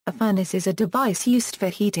A furnace is a device used for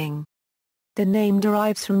heating. The name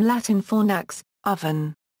derives from Latin fornax,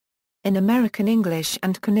 oven. In American English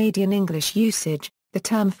and Canadian English usage, the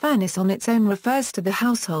term furnace on its own refers to the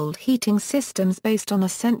household heating systems based on a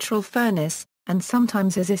central furnace, and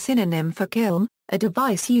sometimes as a synonym for kiln, a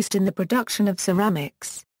device used in the production of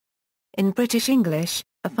ceramics. In British English,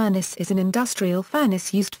 a furnace is an industrial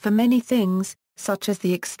furnace used for many things, such as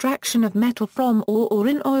the extraction of metal from ore or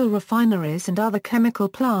in oil refineries and other chemical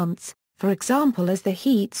plants, for example as the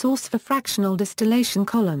heat source for fractional distillation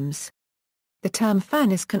columns. The term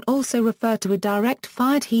furnace can also refer to a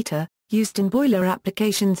direct-fired heater, used in boiler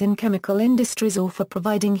applications in chemical industries or for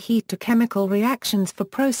providing heat to chemical reactions for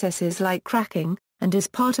processes like cracking, and is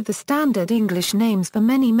part of the standard English names for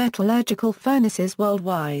many metallurgical furnaces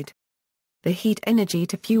worldwide. The heat energy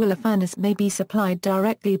to fuel a furnace may be supplied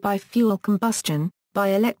directly by fuel combustion, by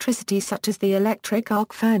electricity such as the electric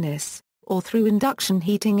arc furnace, or through induction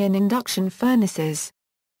heating in induction furnaces.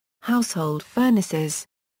 Household furnaces.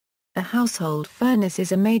 A household furnace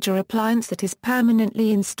is a major appliance that is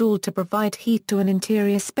permanently installed to provide heat to an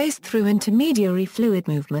interior space through intermediary fluid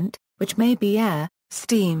movement, which may be air,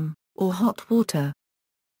 steam, or hot water.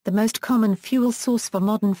 The most common fuel source for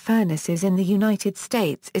modern furnaces in the United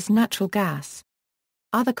States is natural gas.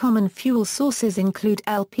 Other common fuel sources include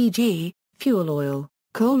LPG, fuel oil,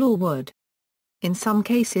 coal or wood. In some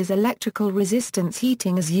cases electrical resistance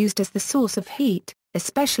heating is used as the source of heat,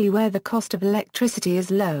 especially where the cost of electricity is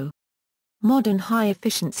low. Modern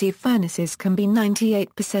high-efficiency furnaces can be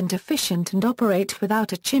 98% efficient and operate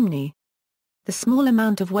without a chimney. The small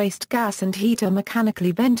amount of waste gas and heat are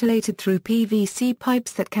mechanically ventilated through PVC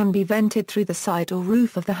pipes that can be vented through the side or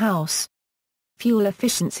roof of the house. Fuel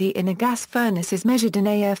efficiency in a gas furnace is measured in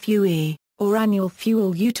AFUE, or annual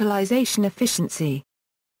fuel utilization efficiency.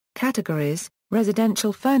 Categories.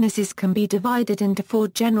 Residential furnaces can be divided into 4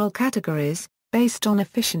 general categories, based on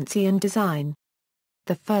efficiency and design.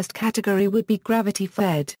 The first category would be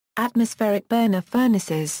gravity-fed, atmospheric burner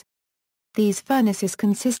furnaces. These furnaces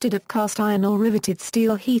consisted of cast iron or riveted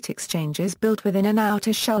steel heat exchangers built within an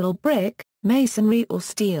outer shell or brick, masonry or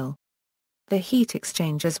steel. The heat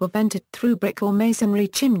exchangers were vented through brick or masonry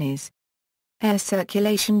chimneys. Air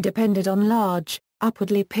circulation depended on large,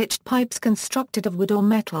 upwardly pitched pipes constructed of wood or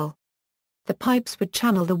metal. The pipes would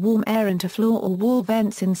channel the warm air into floor or wall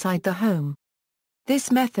vents inside the home.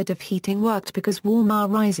 This method of heating worked because warm air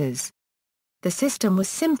rises. The system was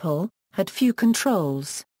simple, had few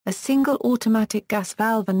controls, a single automatic gas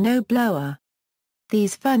valve and no blower.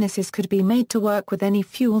 These furnaces could be made to work with any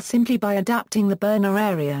fuel simply by adapting the burner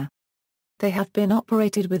area. They have been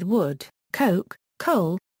operated with wood, coke,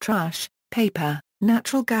 coal, trash, paper,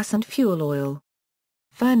 natural gas and fuel oil.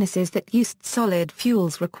 Furnaces that used solid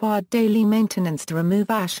fuels required daily maintenance to remove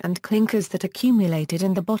ash and clinkers that accumulated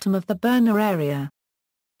in the bottom of the burner area.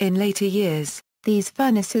 In later years, these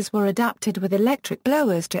furnaces were adapted with electric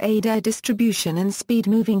blowers to aid air distribution and speed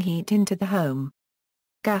moving heat into the home.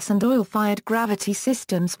 Gas and oil-fired gravity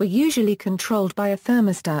systems were usually controlled by a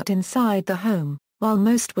thermostat inside the home, while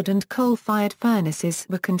most wood and coal-fired furnaces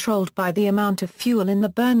were controlled by the amount of fuel in the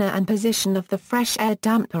burner and position of the fresh air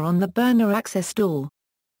damper on the burner access door.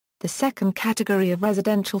 The second category of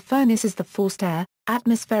residential furnace is the forced air,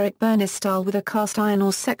 atmospheric burner style with a cast iron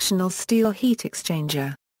or sectional steel heat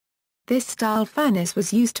exchanger. This style furnace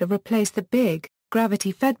was used to replace the big,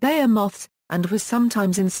 gravity-fed behemoths, and was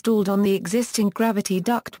sometimes installed on the existing gravity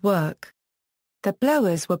ductwork. The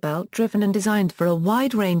blowers were belt-driven and designed for a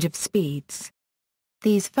wide range of speeds.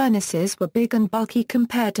 These furnaces were big and bulky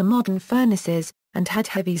compared to modern furnaces, and had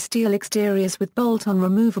heavy steel exteriors with bolt-on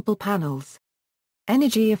removable panels.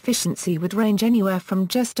 Energy efficiency would range anywhere from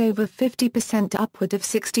just over 50% to upward of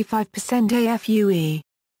 65% AFUE.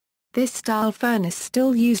 This style furnace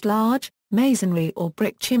still used large, masonry or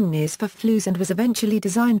brick chimneys for flues and was eventually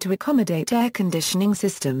designed to accommodate air conditioning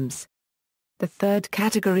systems. The third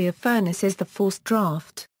category of furnace is the forced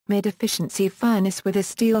draft, mid-efficiency furnace with a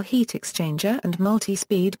steel heat exchanger and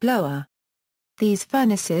multi-speed blower. These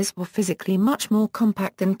furnaces were physically much more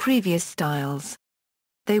compact than previous styles.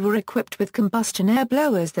 They were equipped with combustion air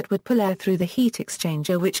blowers that would pull air through the heat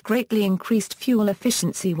exchanger, which greatly increased fuel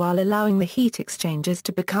efficiency while allowing the heat exchangers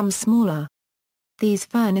to become smaller. These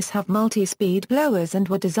furnaces have multi-speed blowers and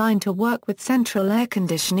were designed to work with central air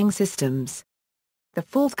conditioning systems. The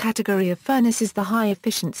fourth category of furnace is the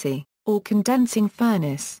high-efficiency, or condensing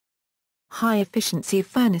furnace. High-efficiency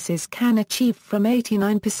furnaces can achieve from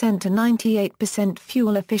 89% to 98%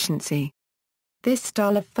 fuel efficiency. This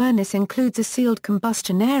style of furnace includes a sealed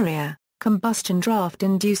combustion area, combustion draft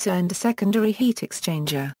inducer and a secondary heat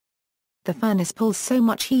exchanger. The furnace pulls so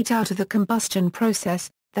much heat out of the combustion process,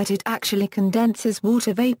 that it actually condenses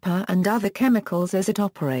water vapor and other chemicals as it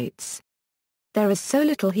operates. There is so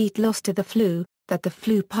little heat lost to the flue, that the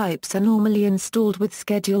flue pipes are normally installed with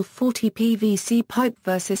Schedule 40 PVC pipe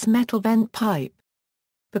versus metal vent pipe.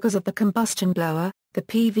 Because of the combustion blower, the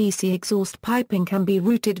PVC exhaust piping can be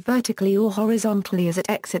routed vertically or horizontally as it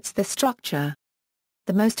exits the structure.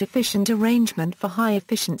 The most efficient arrangement for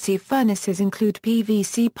high-efficiency furnaces include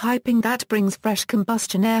PVC piping that brings fresh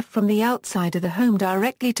combustion air from the outside of the home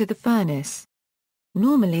directly to the furnace.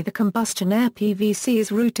 Normally the combustion air PVC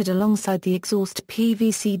is routed alongside the exhaust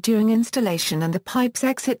PVC during installation and the pipes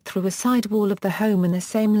exit through a side wall of the home in the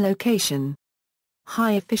same location.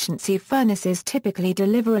 High-efficiency furnaces typically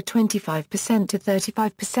deliver a 25% to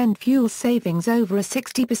 35% fuel savings over a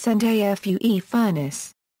 60% AFUE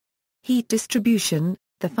furnace. Heat distribution: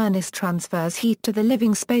 the furnace transfers heat to the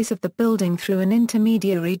living space of the building through an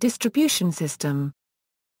intermediary distribution system.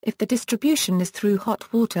 If the distribution is through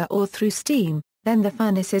hot water or through steam, then the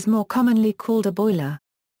furnace is more commonly called a boiler.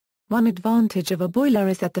 One advantage of a boiler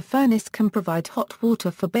is that the furnace can provide hot water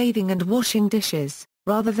for bathing and washing dishes,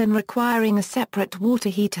 rather than requiring a separate water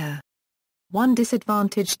heater. One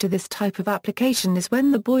disadvantage to this type of application is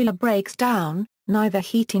when the boiler breaks down, neither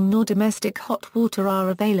heating nor domestic hot water are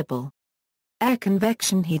available. Air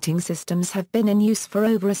convection heating systems have been in use for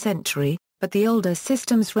over a century, but the older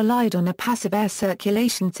systems relied on a passive air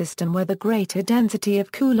circulation system where the greater density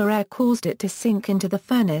of cooler air caused it to sink into the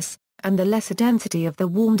furnace, and the lesser density of the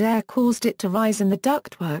warmed air caused it to rise in the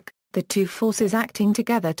ductwork, the two forces acting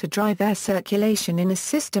together to drive air circulation in a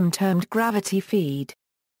system termed gravity feed.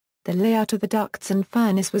 The layout of the ducts and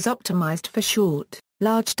furnace was optimized for short,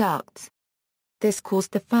 large ducts. This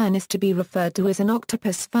caused the furnace to be referred to as an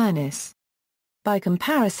octopus furnace. By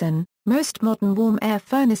comparison, most modern warm air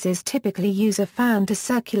furnaces typically use a fan to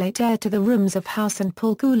circulate air to the rooms of house and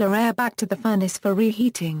pull cooler air back to the furnace for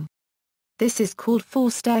reheating. This is called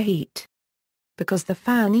forced air heat. Because the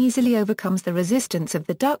fan easily overcomes the resistance of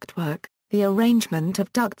the ductwork, the arrangement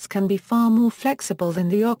of ducts can be far more flexible than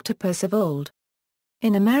the octopus of old.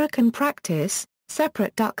 In American practice,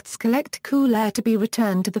 separate ducts collect cool air to be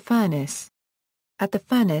returned to the furnace. At the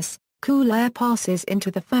furnace, cool air passes into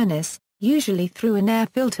the furnace, usually through an air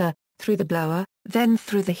filter, through the blower, then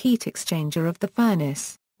through the heat exchanger of the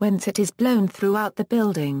furnace, whence it is blown throughout the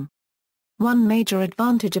building. One major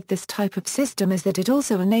advantage of this type of system is that it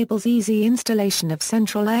also enables easy installation of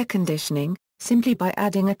central air conditioning, simply by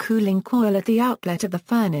adding a cooling coil at the outlet of the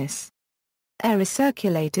furnace. Air is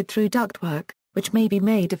circulated through ductwork, which may be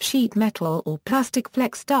made of sheet metal or plastic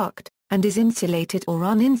flex duct, and is insulated or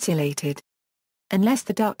uninsulated. Unless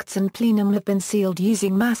the ducts and plenum have been sealed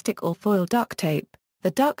using mastic or foil duct tape,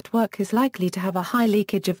 the ductwork is likely to have a high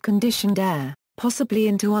leakage of conditioned air, possibly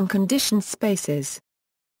into unconditioned spaces.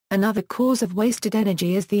 Another cause of wasted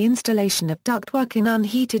energy is the installation of ductwork in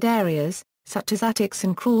unheated areas, such as attics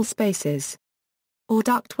and crawl spaces. Or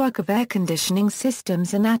ductwork of air conditioning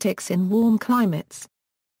systems in attics in warm climates.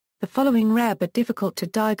 The following rare but difficult to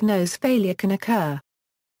diagnose failure can occur.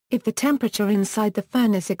 If the temperature inside the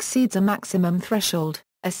furnace exceeds a maximum threshold,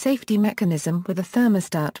 a safety mechanism with a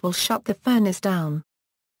thermostat will shut the furnace down.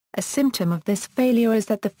 A symptom of this failure is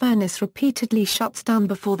that the furnace repeatedly shuts down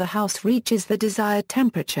before the house reaches the desired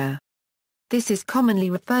temperature. This is commonly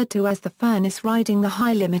referred to as the furnace riding the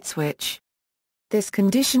high limit switch. This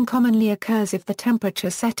condition commonly occurs if the temperature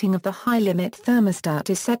setting of the high limit thermostat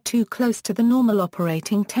is set too close to the normal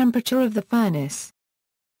operating temperature of the furnace.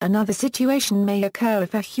 Another situation may occur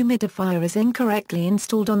if a humidifier is incorrectly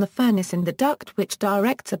installed on the furnace and the duct which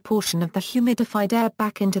directs a portion of the humidified air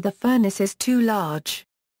back into the furnace is too large.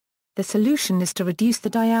 The solution is to reduce the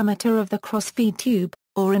diameter of the cross-feed tube,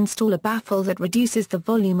 or install a baffle that reduces the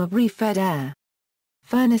volume of refed air.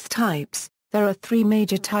 Furnace types: there are three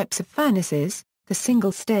major types of furnaces: the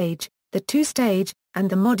single-stage, the two-stage, and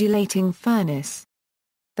the modulating furnace.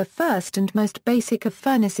 The first and most basic of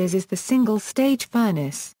furnaces is the single-stage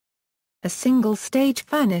furnace. A single-stage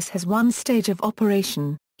furnace has one stage of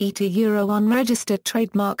operation, ETA unregistered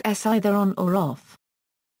trademark S either on or off.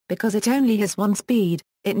 Because it only has one speed,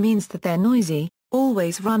 it means that they're noisy,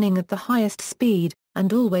 always running at the highest speed,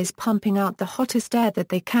 and always pumping out the hottest air that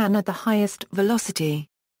they can at the highest velocity.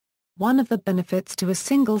 One of the benefits to a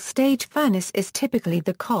single-stage furnace is typically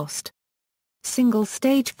the cost.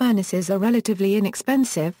 Single-stage furnaces are relatively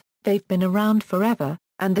inexpensive, they've been around forever,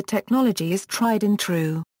 and the technology is tried and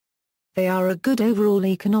true. They are a good overall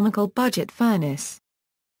economical budget furnace.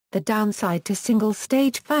 The downside to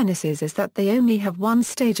single-stage furnaces is that they only have one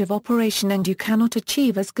stage of operation and you cannot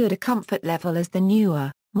achieve as good a comfort level as the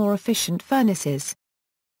newer, more efficient furnaces.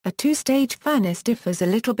 A two-stage furnace differs a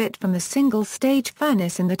little bit from the single-stage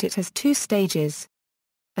furnace in that it has two stages.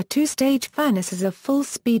 A two-stage furnace is a full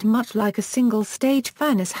speed much like a single-stage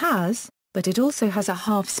furnace has, but it also has a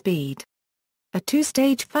half speed. A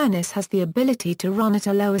two-stage furnace has the ability to run at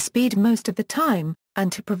a lower speed most of the time,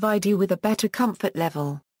 and to provide you with a better comfort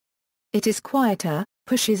level. It is quieter,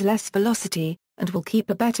 pushes less velocity, and will keep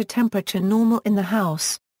a better temperature normal in the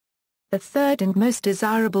house. The third and most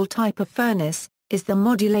desirable type of furnace is the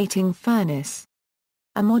modulating furnace.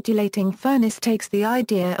 A modulating furnace takes the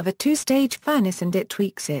idea of a two-stage furnace and it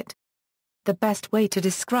tweaks it. The best way to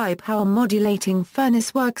describe how a modulating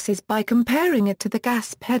furnace works is by comparing it to the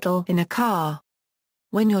gas pedal in a car.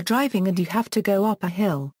 When you're driving and you have to go up a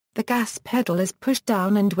hill, the gas pedal is pushed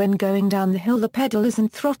down, and when going down the hill the pedal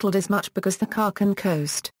isn't throttled as much because the car can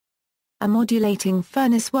coast. A modulating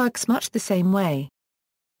furnace works much the same way.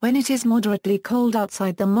 When it is moderately cold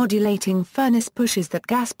outside, the modulating furnace pushes that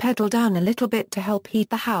gas pedal down a little bit to help heat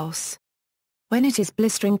the house. When it is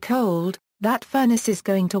blistering cold, that furnace is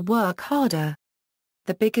going to work harder.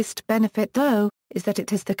 The biggest benefit though, is that it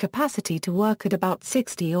has the capacity to work at about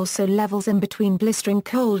 60 or so levels in between blistering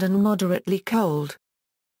cold and moderately cold.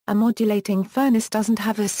 A modulating furnace doesn't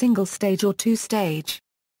have a single stage or two-stage.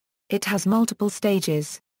 It has multiple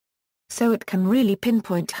stages. So it can really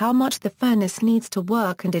pinpoint how much the furnace needs to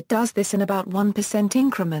work, and it does this in about 1%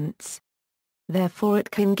 increments. Therefore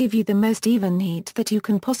it can give you the most even heat that you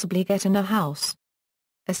can possibly get in a house.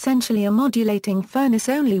 Essentially, a modulating furnace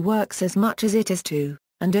only works as much as it is to,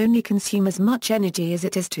 and only consume as much energy as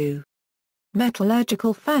it is to.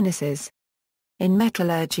 Metallurgical furnaces. In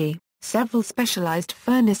metallurgy, several specialized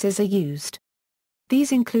furnaces are used.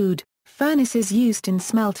 These include furnaces used in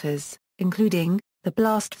smelters, including the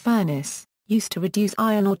blast furnace, used to reduce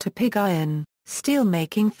iron or to pig iron;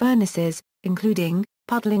 steel-making furnaces, including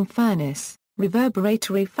puddling furnace,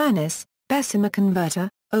 reverberatory furnace, Bessemer converter,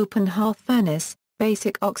 open hearth furnace,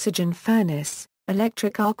 basic oxygen furnace,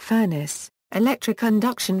 electric arc furnace, electric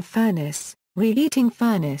induction furnace, reheating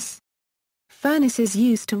furnace. Furnaces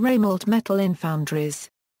used to remold metal in foundries.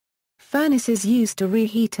 Furnaces used to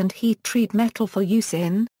reheat and heat-treat metal for use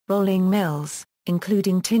in rolling mills,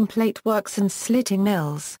 including tin plate works and slitting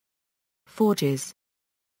mills. Forges.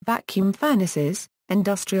 Vacuum furnaces,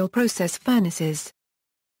 industrial process furnaces.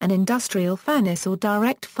 An industrial furnace or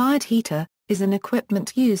direct-fired heater is an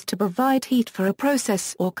equipment used to provide heat for a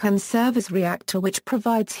process or can serve as reactor which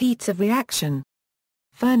provides heats of reaction.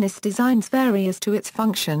 Furnace designs vary as to its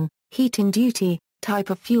function, heating duty, type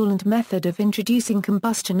of fuel and method of introducing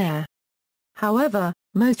combustion air. However,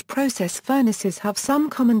 most process furnaces have some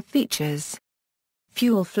common features.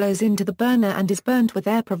 Fuel flows into the burner and is burnt with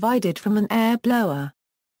air provided from an air blower.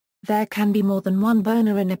 There can be more than one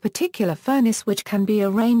burner in a particular furnace, which can be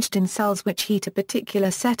arranged in cells which heat a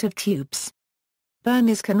particular set of tubes.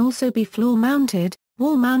 Burners can also be floor-mounted,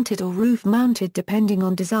 wall-mounted or roof-mounted depending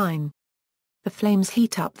on design. The flames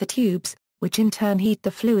heat up the tubes, which in turn heat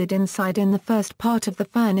the fluid inside in the first part of the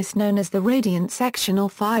furnace known as the radiant section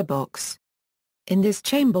or firebox. In this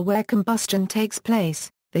chamber where combustion takes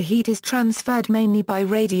place, the heat is transferred mainly by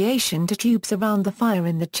radiation to tubes around the fire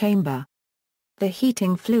in the chamber. The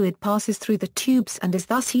heating fluid passes through the tubes and is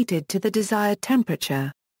thus heated to the desired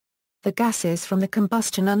temperature. The gases from the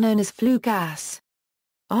combustion are known as flue gas.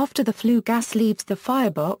 After the flue gas leaves the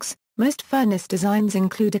firebox, most furnace designs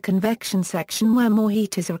include a convection section where more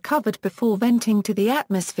heat is recovered before venting to the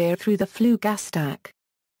atmosphere through the flue gas stack.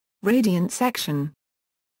 Radiant section.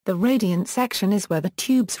 The radiant section is where the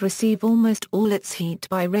tubes receive almost all its heat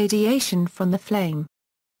by radiation from the flame.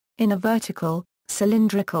 In a vertical,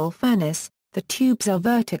 cylindrical furnace, the tubes are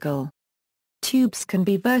vertical. Tubes can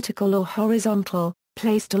be vertical or horizontal,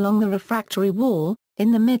 placed along the refractory wall,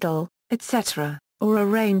 in the middle, etc., or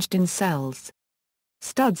arranged in cells.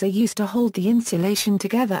 Studs are used to hold the insulation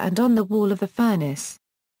together and on the wall of the furnace.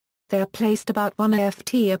 They are placed about 1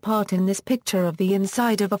 aft apart in this picture of the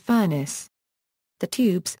inside of a furnace. The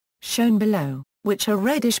tubes, shown below, which are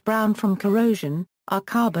reddish-brown from corrosion, are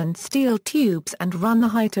carbon steel tubes and run the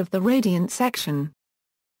height of the radiant section.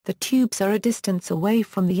 The tubes are a distance away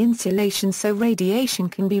from the insulation so radiation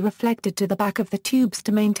can be reflected to the back of the tubes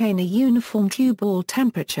to maintain a uniform tube wall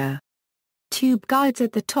temperature. Tube guides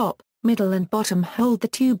at the top, middle and bottom hold the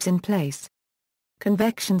tubes in place.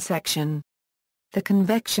 Convection section. The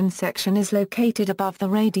convection section is located above the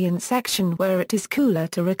radiant section where it is cooler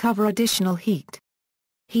to recover additional heat.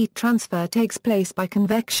 Heat transfer takes place by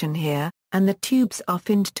convection here, and the tubes are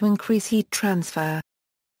finned to increase heat transfer.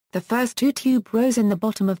 The first two tube rows in the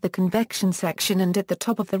bottom of the convection section and at the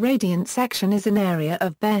top of the radiant section is an area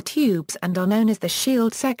of bare tubes and are known as the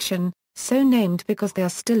shield section, So named because they are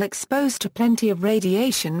still exposed to plenty of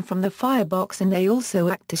radiation from the firebox, and they also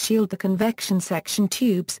act to shield the convection section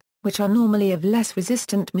tubes, which are normally of less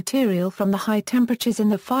resistant material from the high temperatures in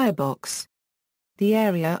the firebox. The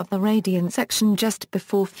area of the radiant section just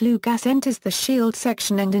before flue gas enters the shield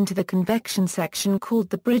section and into the convection section, called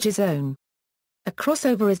the bridge zone. A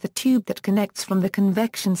crossover is the tube that connects from the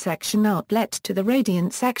convection section outlet to the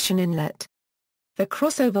radiant section inlet. The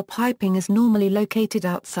crossover piping is normally located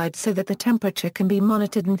outside so that the temperature can be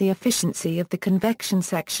monitored and the efficiency of the convection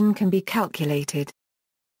section can be calculated.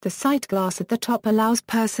 The sight glass at the top allows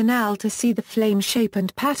personnel to see the flame shape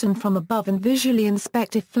and pattern from above and visually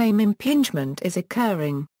inspect if flame impingement is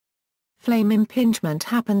occurring. Flame impingement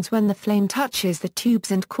happens when the flame touches the tubes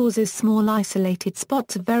and causes small isolated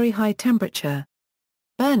spots of very high temperature.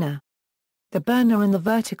 Burner. The burner in the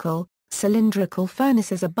vertical, cylindrical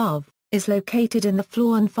furnaces above, is located in the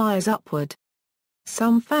floor and fires upward.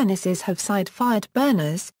 Some furnaces have side-fired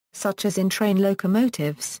burners, such as in train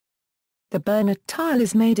locomotives. The burner tile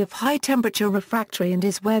is made of high-temperature refractory and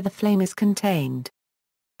is where the flame is contained.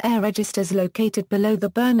 Air registers located below the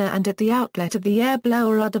burner and at the outlet of the air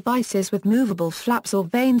blower are devices with movable flaps or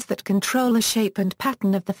vanes that control the shape and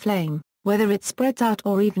pattern of the flame, whether it spreads out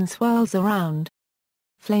or even swirls around.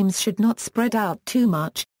 Flames should not spread out too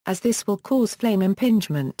much, as this will cause flame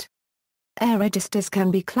impingement. Air registers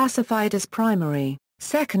can be classified as primary,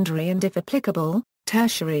 secondary and if applicable,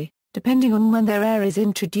 tertiary, depending on when their air is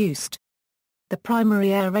introduced. The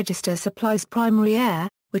primary air register supplies primary air,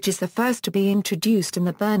 which is the first to be introduced in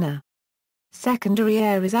the burner. Secondary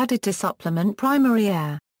air is added to supplement primary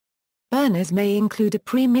air. Burners may include a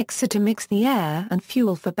pre-mixer to mix the air and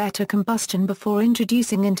fuel for better combustion before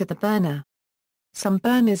introducing into the burner. Some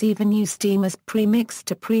burners even use steam as pre-mix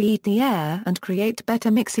to preheat the air and create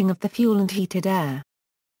better mixing of the fuel and heated air.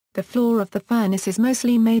 The floor of the furnace is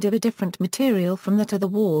mostly made of a different material from that of the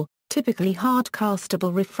wall, typically hard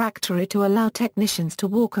castable refractory to allow technicians to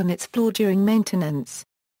walk on its floor during maintenance.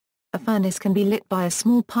 A furnace can be lit by a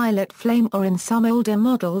small pilot flame or in some older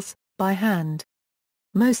models, by hand.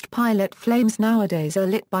 Most pilot flames nowadays are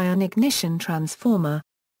lit by an ignition transformer.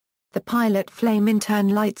 The pilot flame in turn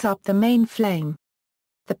lights up the main flame.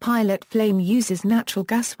 The pilot flame uses natural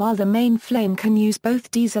gas while the main flame can use both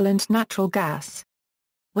diesel and natural gas.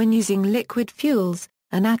 When using liquid fuels,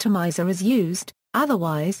 an atomizer is used,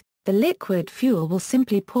 otherwise, the liquid fuel will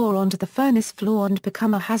simply pour onto the furnace floor and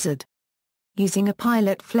become a hazard. Using a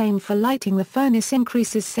pilot flame for lighting the furnace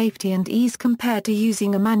increases safety and ease compared to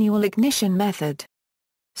using a manual ignition method.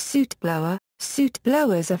 Soot blower. Soot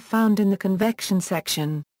blowers are found in the convection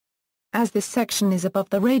section. As this section is above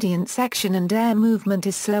the radiant section and air movement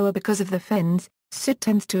is slower because of the fins, soot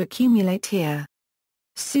tends to accumulate here.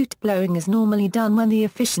 Soot blowing is normally done when the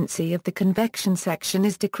efficiency of the convection section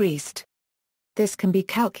is decreased. This can be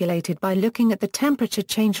calculated by looking at the temperature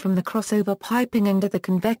change from the crossover piping and at the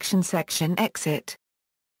convection section exit.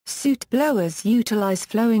 Soot blowers utilize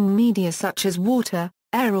flowing media such as water,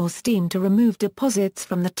 air or steam to remove deposits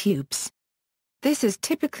from the tubes. This is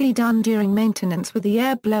typically done during maintenance with the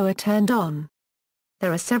air blower turned on.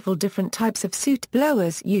 There are several different types of soot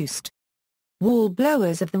blowers used. Wall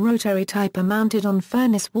blowers of the rotary type are mounted on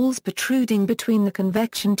furnace walls protruding between the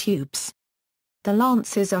convection tubes. The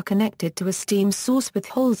lances are connected to a steam source with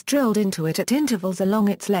holes drilled into it at intervals along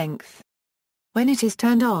its length. When it is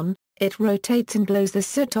turned on, it rotates and blows the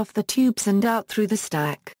soot off the tubes and out through the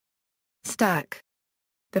stack. Stack.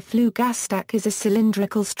 The flue gas stack is a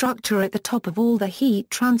cylindrical structure at the top of all the heat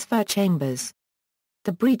transfer chambers.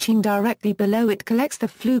 The breeching directly below it collects the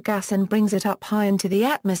flue gas and brings it up high into the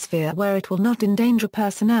atmosphere where it will not endanger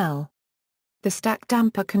personnel. The stack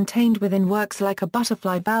damper contained within works like a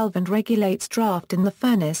butterfly valve and regulates draft in the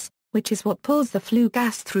furnace, which is what pulls the flue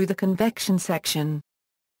gas through the convection section.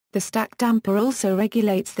 The stack damper also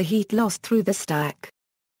regulates the heat loss through the stack.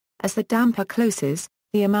 As the damper closes,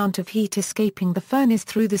 the amount of heat escaping the furnace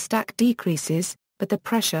through the stack decreases, but the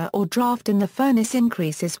pressure or draft in the furnace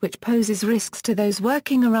increases, which poses risks to those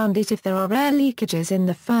working around it if there are air leakages in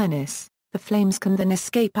the furnace. The flames can then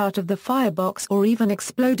escape out of the firebox or even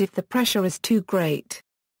explode if the pressure is too great.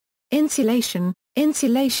 Insulation.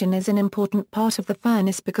 Insulation is an important part of the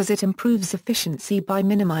furnace because it improves efficiency by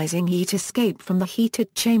minimizing heat escape from the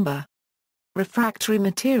heated chamber. Refractory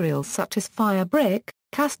materials such as fire brick,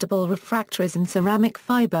 castable refractories and ceramic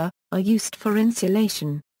fiber, are used for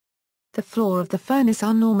insulation. The floor of the furnace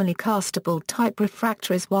are normally castable type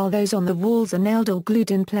refractories while those on the walls are nailed or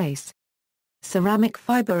glued in place. Ceramic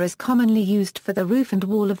fiber is commonly used for the roof and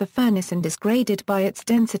wall of the furnace and is graded by its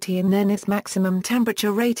density and then its maximum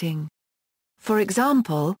temperature rating. For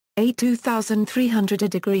example, A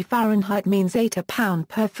 2300 degree Fahrenheit means 8 a pound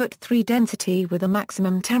per foot 3 density with a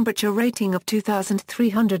maximum temperature rating of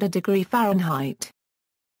 2300 degree Fahrenheit.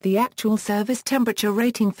 The actual service temperature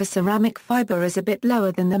rating for ceramic fiber is a bit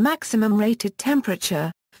lower than the maximum rated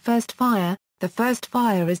temperature. First fire. The first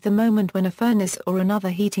fire is the moment when a furnace or another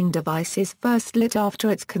heating device is first lit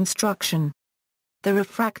after its construction. The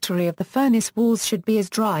refractory of the furnace walls should be as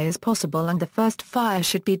dry as possible and the first fire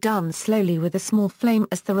should be done slowly with a small flame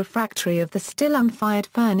as the refractory of the still unfired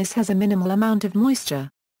furnace has a minimal amount of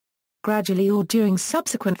moisture. Gradually or during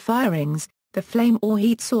subsequent firings, the flame or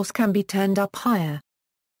heat source can be turned up higher.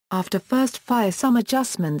 After first fire some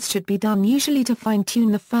adjustments should be done usually to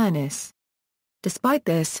fine-tune the furnace. Despite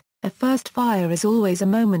this, a first fire is always a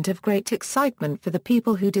moment of great excitement for the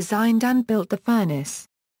people who designed and built the furnace.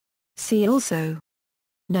 See also: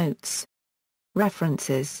 Notes.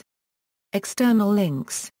 References. External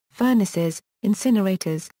links: furnaces,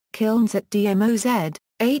 incinerators, kilns at DMOZ,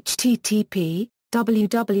 http,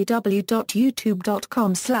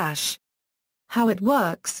 www.youtube.com/. How it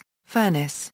works, furnace.